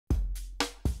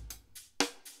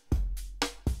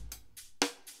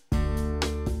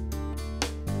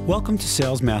Welcome to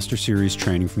Sales Master Series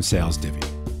training from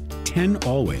SalesDivvy. 10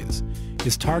 Always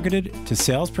is targeted to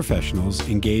sales professionals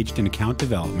engaged in account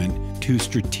development to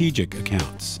strategic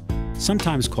accounts,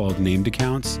 sometimes called named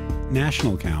accounts,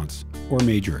 national accounts, or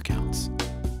major accounts.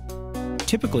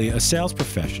 Typically, a sales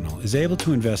professional is able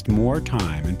to invest more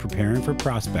time in preparing for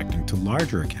prospecting to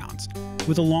larger accounts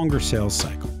with a longer sales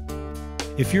cycle.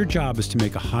 If your job is to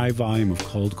make a high volume of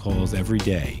cold calls every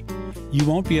day, you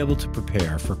won't be able to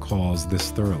prepare for calls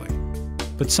this thoroughly,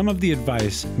 but some of the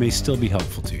advice may still be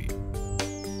helpful to you.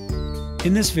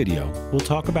 In this video, we'll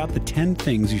talk about the 10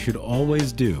 things you should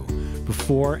always do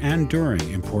before and during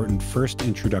important first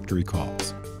introductory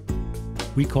calls.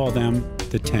 We call them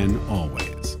the 10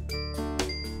 Always.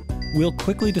 We'll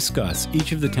quickly discuss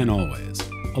each of the 10 Always,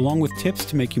 along with tips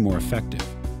to make you more effective.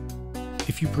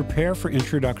 If you prepare for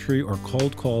introductory or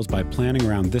cold calls by planning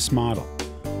around this model,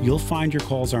 you'll find your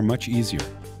calls are much easier,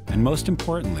 and most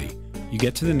importantly, you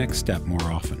get to the next step more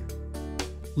often.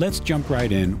 Let's jump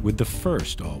right in with the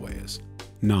first always,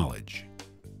 knowledge.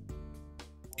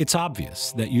 It's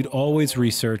obvious that you'd always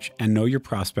research and know your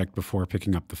prospect before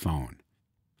picking up the phone.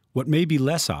 What may be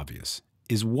less obvious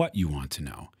is what you want to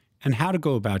know and how to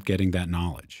go about getting that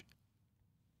knowledge.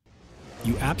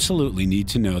 You absolutely need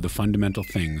to know the fundamental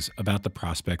things about the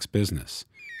prospect's business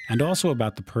and also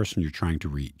about the person you're trying to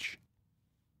reach.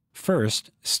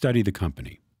 First, study the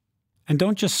company. And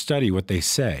don't just study what they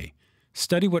say,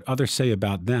 study what others say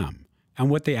about them and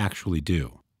what they actually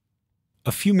do.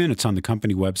 A few minutes on the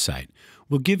company website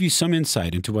will give you some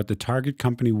insight into what the target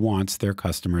company wants their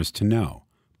customers to know,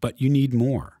 but you need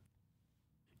more.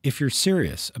 If you're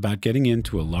serious about getting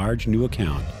into a large new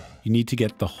account, you need to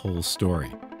get the whole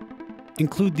story.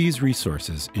 Include these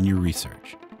resources in your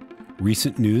research.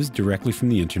 Recent news directly from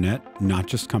the internet, not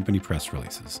just company press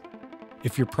releases.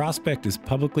 If your prospect is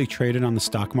publicly traded on the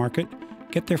stock market,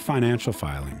 get their financial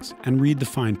filings and read the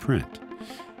fine print.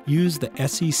 Use the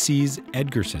SEC's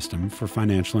EDGAR system for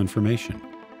financial information.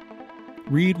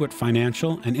 Read what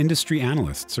financial and industry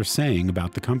analysts are saying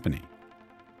about the company.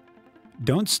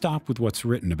 Don't stop with what's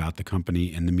written about the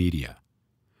company in the media.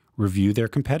 Review their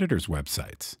competitors'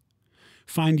 websites.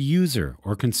 Find user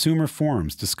or consumer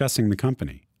forums discussing the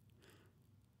company.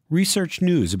 Research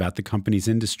news about the company's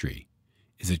industry.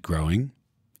 Is it growing?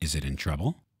 Is it in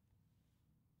trouble?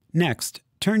 Next,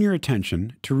 turn your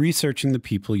attention to researching the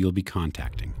people you'll be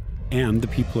contacting and the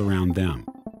people around them.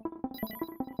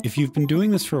 If you've been doing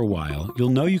this for a while, you'll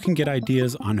know you can get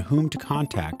ideas on whom to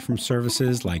contact from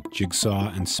services like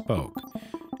Jigsaw and Spoke,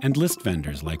 and list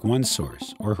vendors like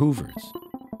OneSource or Hoover's.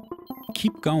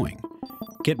 Keep going.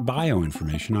 Get bio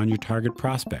information on your target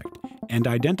prospect and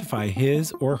identify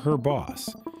his or her boss,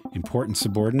 important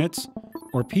subordinates,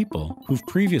 or people who've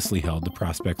previously held the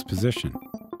prospect's position.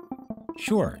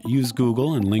 Sure, use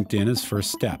Google and LinkedIn as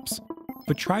first steps,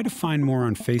 but try to find more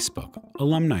on Facebook,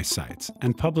 alumni sites,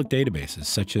 and public databases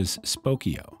such as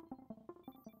Spokeo.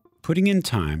 Putting in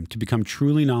time to become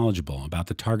truly knowledgeable about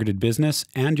the targeted business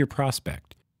and your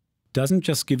prospect doesn't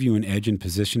just give you an edge in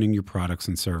positioning your products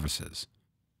and services.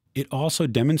 It also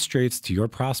demonstrates to your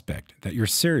prospect that you're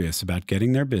serious about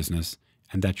getting their business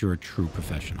and that you're a true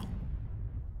professional.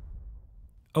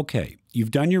 Okay,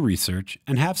 you've done your research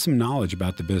and have some knowledge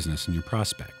about the business and your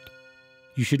prospect.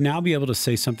 You should now be able to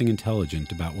say something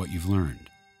intelligent about what you've learned.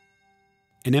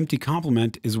 An empty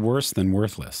compliment is worse than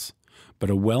worthless, but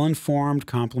a well-informed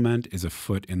compliment is a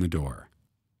foot in the door.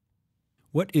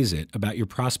 What is it about your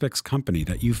prospect's company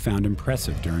that you found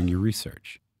impressive during your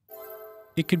research?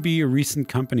 It could be a recent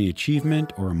company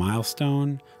achievement or a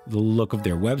milestone, the look of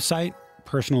their website,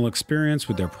 personal experience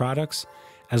with their products.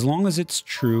 As long as it's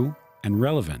true and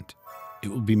relevant, it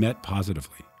will be met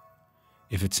positively.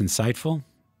 If it's insightful,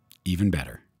 even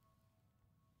better.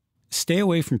 Stay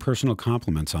away from personal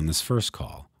compliments on this first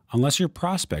call, unless your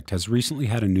prospect has recently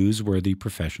had a newsworthy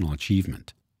professional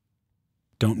achievement.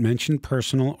 Don't mention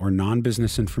personal or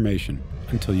non-business information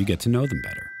until you get to know them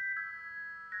better.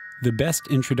 The best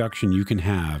introduction you can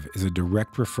have is a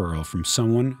direct referral from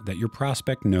someone that your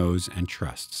prospect knows and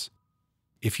trusts.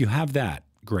 If you have that,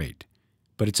 great.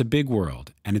 But it's a big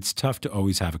world, and it's tough to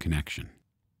always have a connection.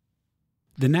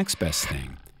 The next best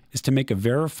thing is to make a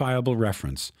verifiable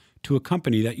reference to a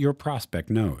company that your prospect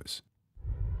knows.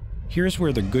 Here's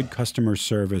where the good customer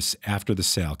service after the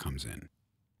sale comes in.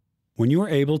 When you are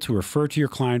able to refer to your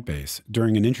client base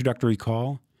during an introductory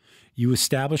call, you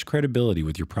establish credibility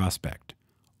with your prospect.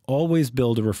 Always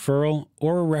build a referral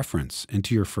or a reference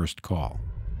into your first call.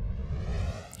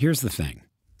 Here's the thing.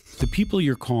 The people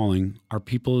you're calling are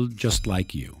people just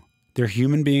like you. They're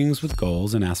human beings with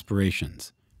goals and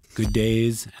aspirations, good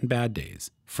days and bad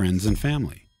days, friends and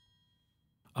family.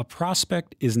 A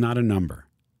prospect is not a number,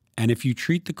 and if you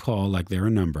treat the call like they're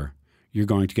a number, you're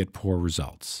going to get poor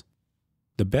results.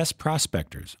 The best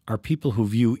prospectors are people who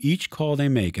view each call they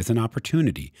make as an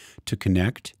opportunity to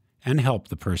connect and help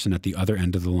the person at the other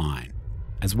end of the line,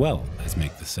 as well as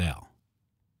make the sale.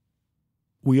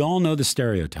 We all know the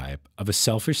stereotype of a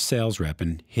selfish sales rep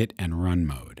in hit-and-run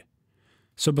mode.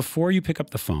 So before you pick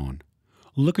up the phone,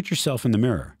 look at yourself in the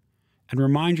mirror and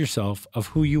remind yourself of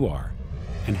who you are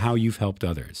and how you've helped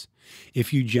others.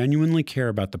 If you genuinely care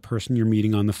about the person you're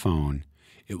meeting on the phone,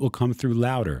 it will come through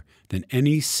louder than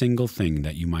any single thing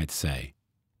that you might say.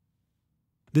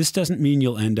 This doesn't mean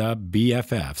you'll end up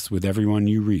BFFs with everyone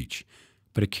you reach,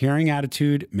 but a caring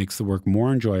attitude makes the work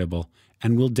more enjoyable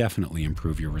and will definitely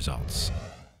improve your results.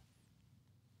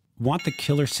 Want the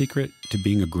killer secret to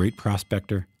being a great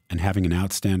prospector and having an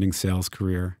outstanding sales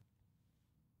career?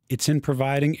 It's in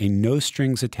providing a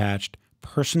no-strings-attached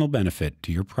personal benefit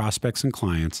to your prospects and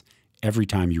clients every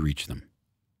time you reach them.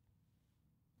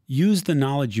 Use the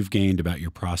knowledge you've gained about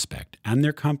your prospect and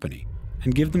their company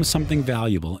and give them something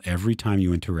valuable every time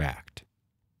you interact.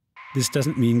 This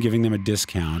doesn't mean giving them a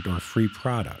discount or free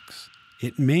products.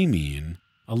 It may mean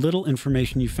a little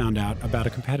information you found out about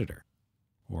a competitor,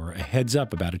 or a heads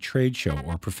up about a trade show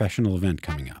or professional event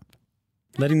coming up,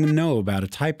 letting them know about a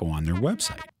typo on their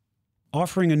website,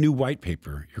 offering a new white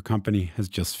paper your company has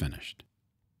just finished.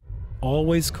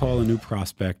 Always call a new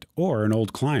prospect, or an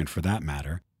old client for that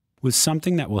matter, with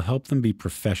something that will help them be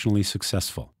professionally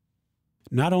successful.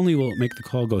 Not only will it make the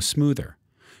call go smoother,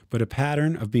 but a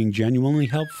pattern of being genuinely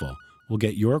helpful will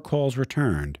get your calls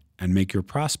returned and make your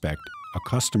prospect a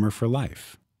customer for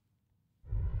life.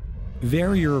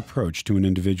 Vary your approach to an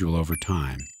individual over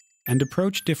time and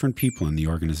approach different people in the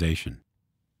organization.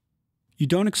 You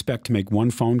don't expect to make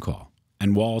one phone call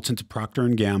and waltz into Procter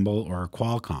 & Gamble or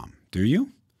Qualcomm, do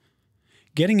you?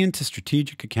 Getting into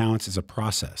strategic accounts is a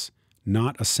process,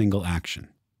 not a single action.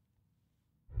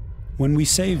 When we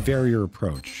say vary your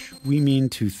approach, we mean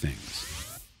two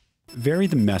things. Vary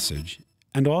the message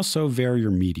and also vary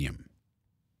your medium.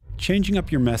 Changing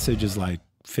up your message is like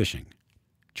fishing,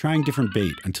 trying different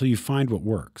bait until you find what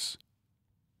works.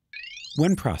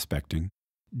 When prospecting,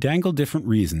 dangle different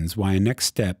reasons why a next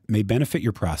step may benefit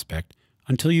your prospect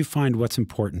until you find what's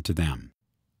important to them.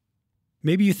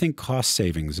 Maybe you think cost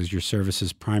savings is your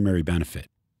service's primary benefit,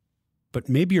 but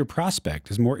maybe your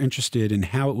prospect is more interested in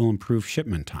how it will improve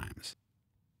shipment times.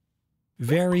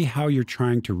 Vary how you're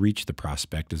trying to reach the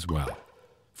prospect as well.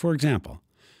 For example,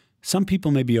 some people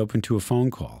may be open to a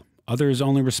phone call, others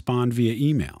only respond via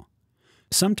email.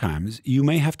 Sometimes you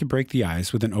may have to break the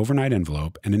ice with an overnight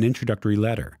envelope and an introductory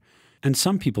letter, and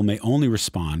some people may only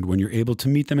respond when you're able to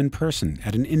meet them in person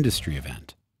at an industry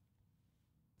event.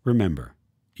 Remember,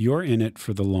 you're in it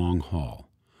for the long haul.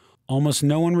 Almost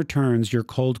no one returns your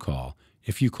cold call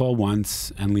if you call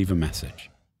once and leave a message.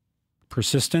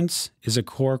 Persistence is a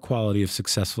core quality of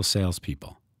successful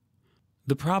salespeople.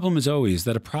 The problem is always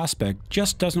that a prospect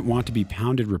just doesn't want to be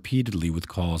pounded repeatedly with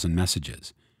calls and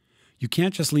messages. You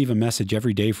can't just leave a message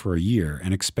every day for a year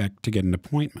and expect to get an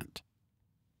appointment.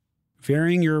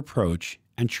 Varying your approach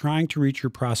and trying to reach your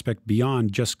prospect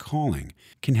beyond just calling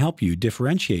can help you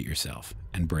differentiate yourself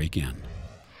and break in.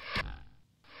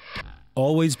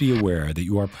 Always be aware that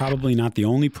you are probably not the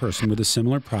only person with a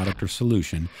similar product or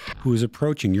solution who is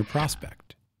approaching your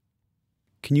prospect.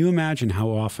 Can you imagine how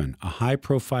often a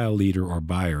high-profile leader or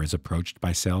buyer is approached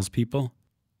by salespeople?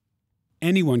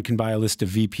 Anyone can buy a list of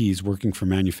VPs working for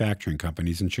manufacturing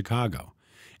companies in Chicago,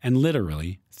 and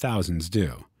literally thousands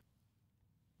do.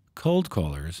 Cold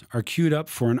callers are queued up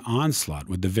for an onslaught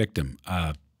with the victim,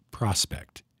 a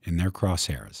prospect, in their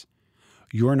crosshairs.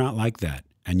 You're not like that,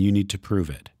 and you need to prove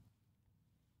it.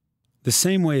 The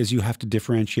same way as you have to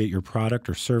differentiate your product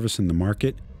or service in the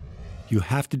market, you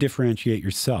have to differentiate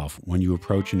yourself when you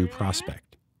approach a new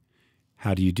prospect.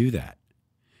 How do you do that?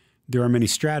 There are many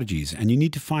strategies, and you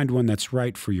need to find one that's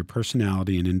right for your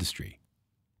personality and industry.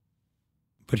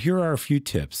 But here are a few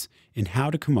tips in how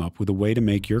to come up with a way to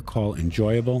make your call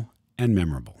enjoyable and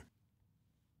memorable.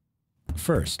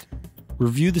 First,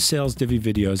 review the SalesDivvy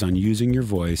videos on using your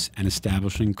voice and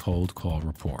establishing cold call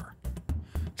rapport.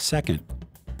 Second,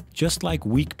 just like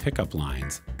weak pickup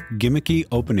lines, gimmicky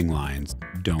opening lines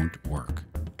don't work.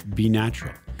 Be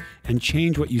natural and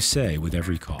change what you say with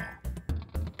every call.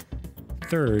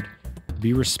 Third,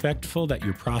 be respectful that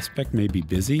your prospect may be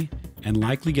busy and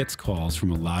likely gets calls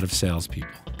from a lot of salespeople.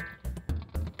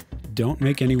 Don't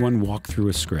make anyone walk through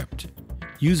a script.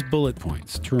 Use bullet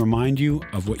points to remind you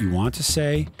of what you want to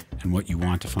say and what you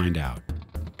want to find out.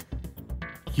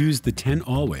 Use the 10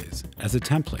 always as a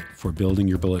template for building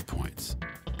your bullet points.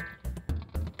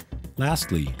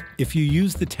 Lastly, if you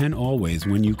use the 10 always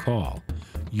when you call,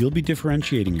 you'll be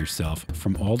differentiating yourself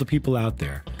from all the people out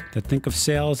there that think of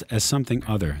sales as something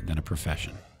other than a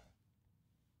profession.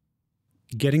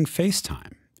 Getting face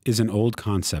time is an old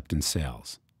concept in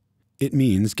sales. It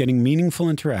means getting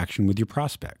meaningful interaction with your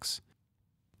prospects.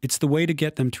 It's the way to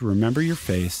get them to remember your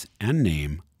face and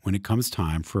name when it comes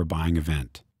time for a buying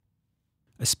event.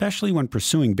 Especially when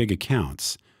pursuing big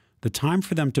accounts, the time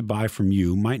for them to buy from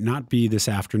you might not be this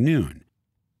afternoon.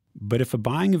 But if a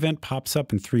buying event pops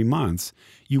up in 3 months,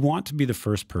 you want to be the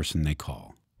first person they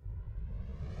call.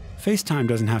 FaceTime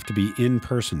doesn't have to be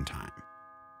in-person time.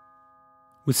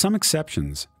 With some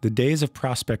exceptions, the days of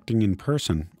prospecting in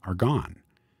person are gone.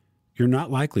 You're not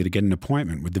likely to get an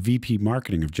appointment with the VP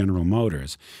Marketing of General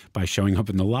Motors by showing up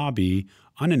in the lobby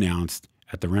unannounced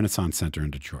at the Renaissance Center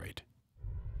in Detroit.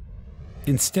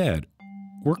 Instead,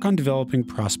 work on developing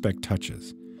prospect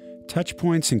touches. Touch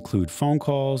points include phone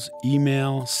calls,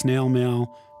 email, snail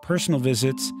mail, personal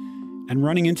visits, and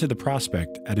running into the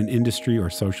prospect at an industry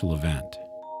or social event.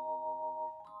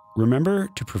 Remember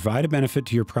to provide a benefit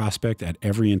to your prospect at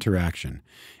every interaction,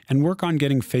 and work on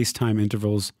getting FaceTime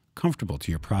intervals comfortable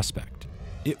to your prospect.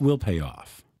 It will pay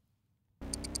off.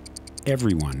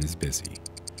 Everyone is busy.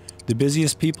 The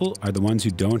busiest people are the ones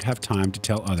who don't have time to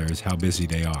tell others how busy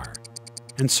they are,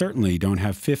 and certainly don't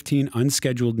have 15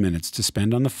 unscheduled minutes to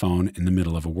spend on the phone in the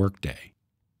middle of a workday.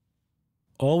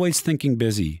 Always thinking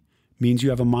busy means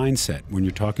you have a mindset when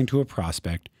you're talking to a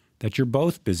prospect that you're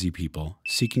both busy people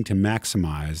seeking to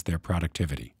maximize their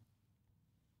productivity.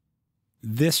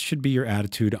 This should be your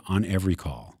attitude on every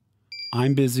call.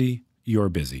 I'm busy, you're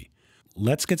busy.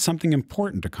 Let's get something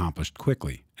important accomplished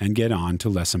quickly and get on to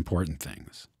less important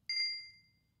things.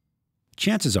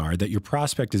 Chances are that your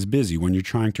prospect is busy when you're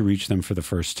trying to reach them for the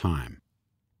first time.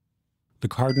 The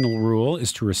cardinal rule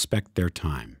is to respect their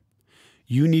time.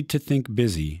 You need to think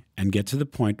busy and get to the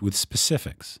point with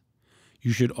specifics.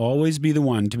 You should always be the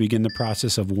one to begin the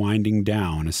process of winding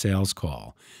down a sales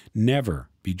call. Never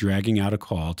be dragging out a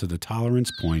call to the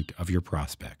tolerance point of your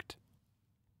prospect.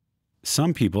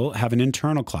 Some people have an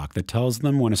internal clock that tells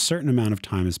them when a certain amount of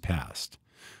time has passed.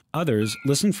 Others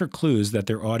listen for clues that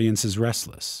their audience is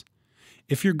restless.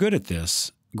 If you're good at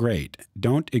this, great.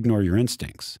 Don't ignore your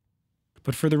instincts.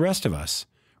 But for the rest of us,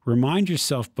 remind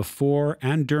yourself before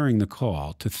and during the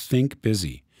call to think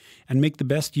busy and make the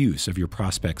best use of your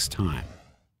prospect's time.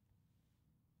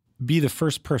 Be the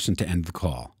first person to end the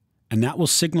call, and that will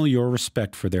signal your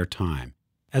respect for their time,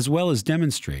 as well as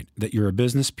demonstrate that you're a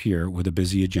business peer with a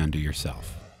busy agenda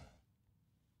yourself.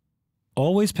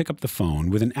 Always pick up the phone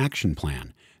with an action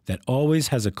plan that always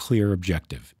has a clear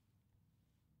objective.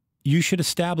 You should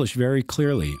establish very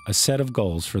clearly a set of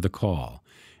goals for the call,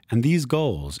 and these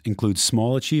goals include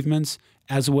small achievements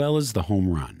as well as the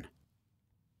home run.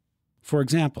 For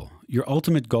example, your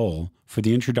ultimate goal for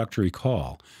the introductory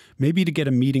call may be to get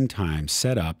a meeting time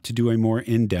set up to do a more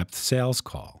in-depth sales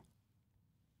call.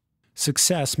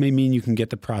 Success may mean you can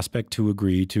get the prospect to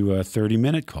agree to a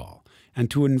 30-minute call and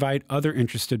to invite other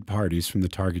interested parties from the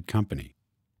target company.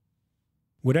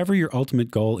 Whatever your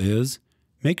ultimate goal is,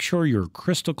 make sure you're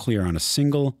crystal clear on a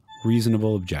single,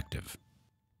 reasonable objective.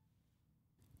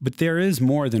 But there is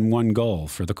more than one goal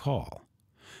for the call.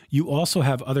 You also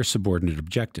have other subordinate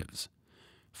objectives.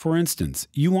 For instance,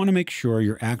 you want to make sure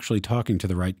you're actually talking to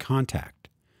the right contact,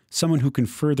 someone who can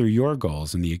further your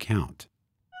goals in the account.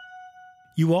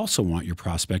 You also want your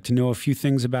prospect to know a few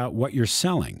things about what you're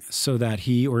selling so that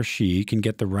he or she can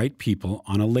get the right people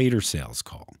on a later sales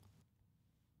call.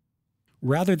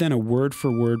 Rather than a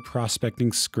word-for-word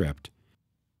prospecting script,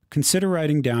 consider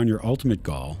writing down your ultimate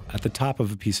goal at the top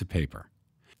of a piece of paper.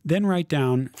 Then write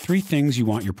down 3 things you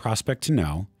want your prospect to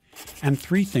know and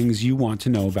 3 things you want to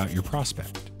know about your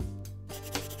prospect.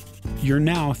 You're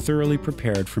now thoroughly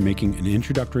prepared for making an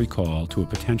introductory call to a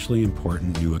potentially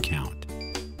important new account.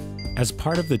 As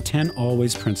part of the 10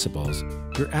 always principles,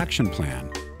 your action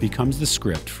plan becomes the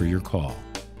script for your call.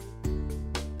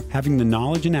 Having the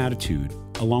knowledge and attitude,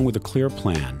 along with a clear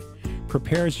plan,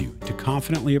 prepares you to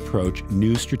confidently approach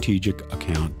new strategic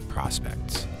account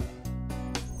prospects.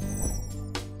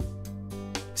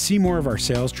 See more of our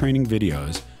sales training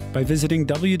videos by visiting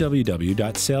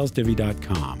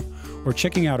www.salesdivvy.com or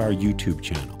checking out our YouTube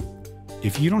channel.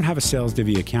 If you don't have a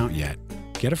SalesDivvy account yet,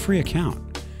 get a free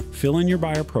account, fill in your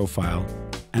buyer profile,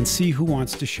 and see who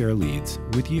wants to share leads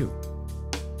with you.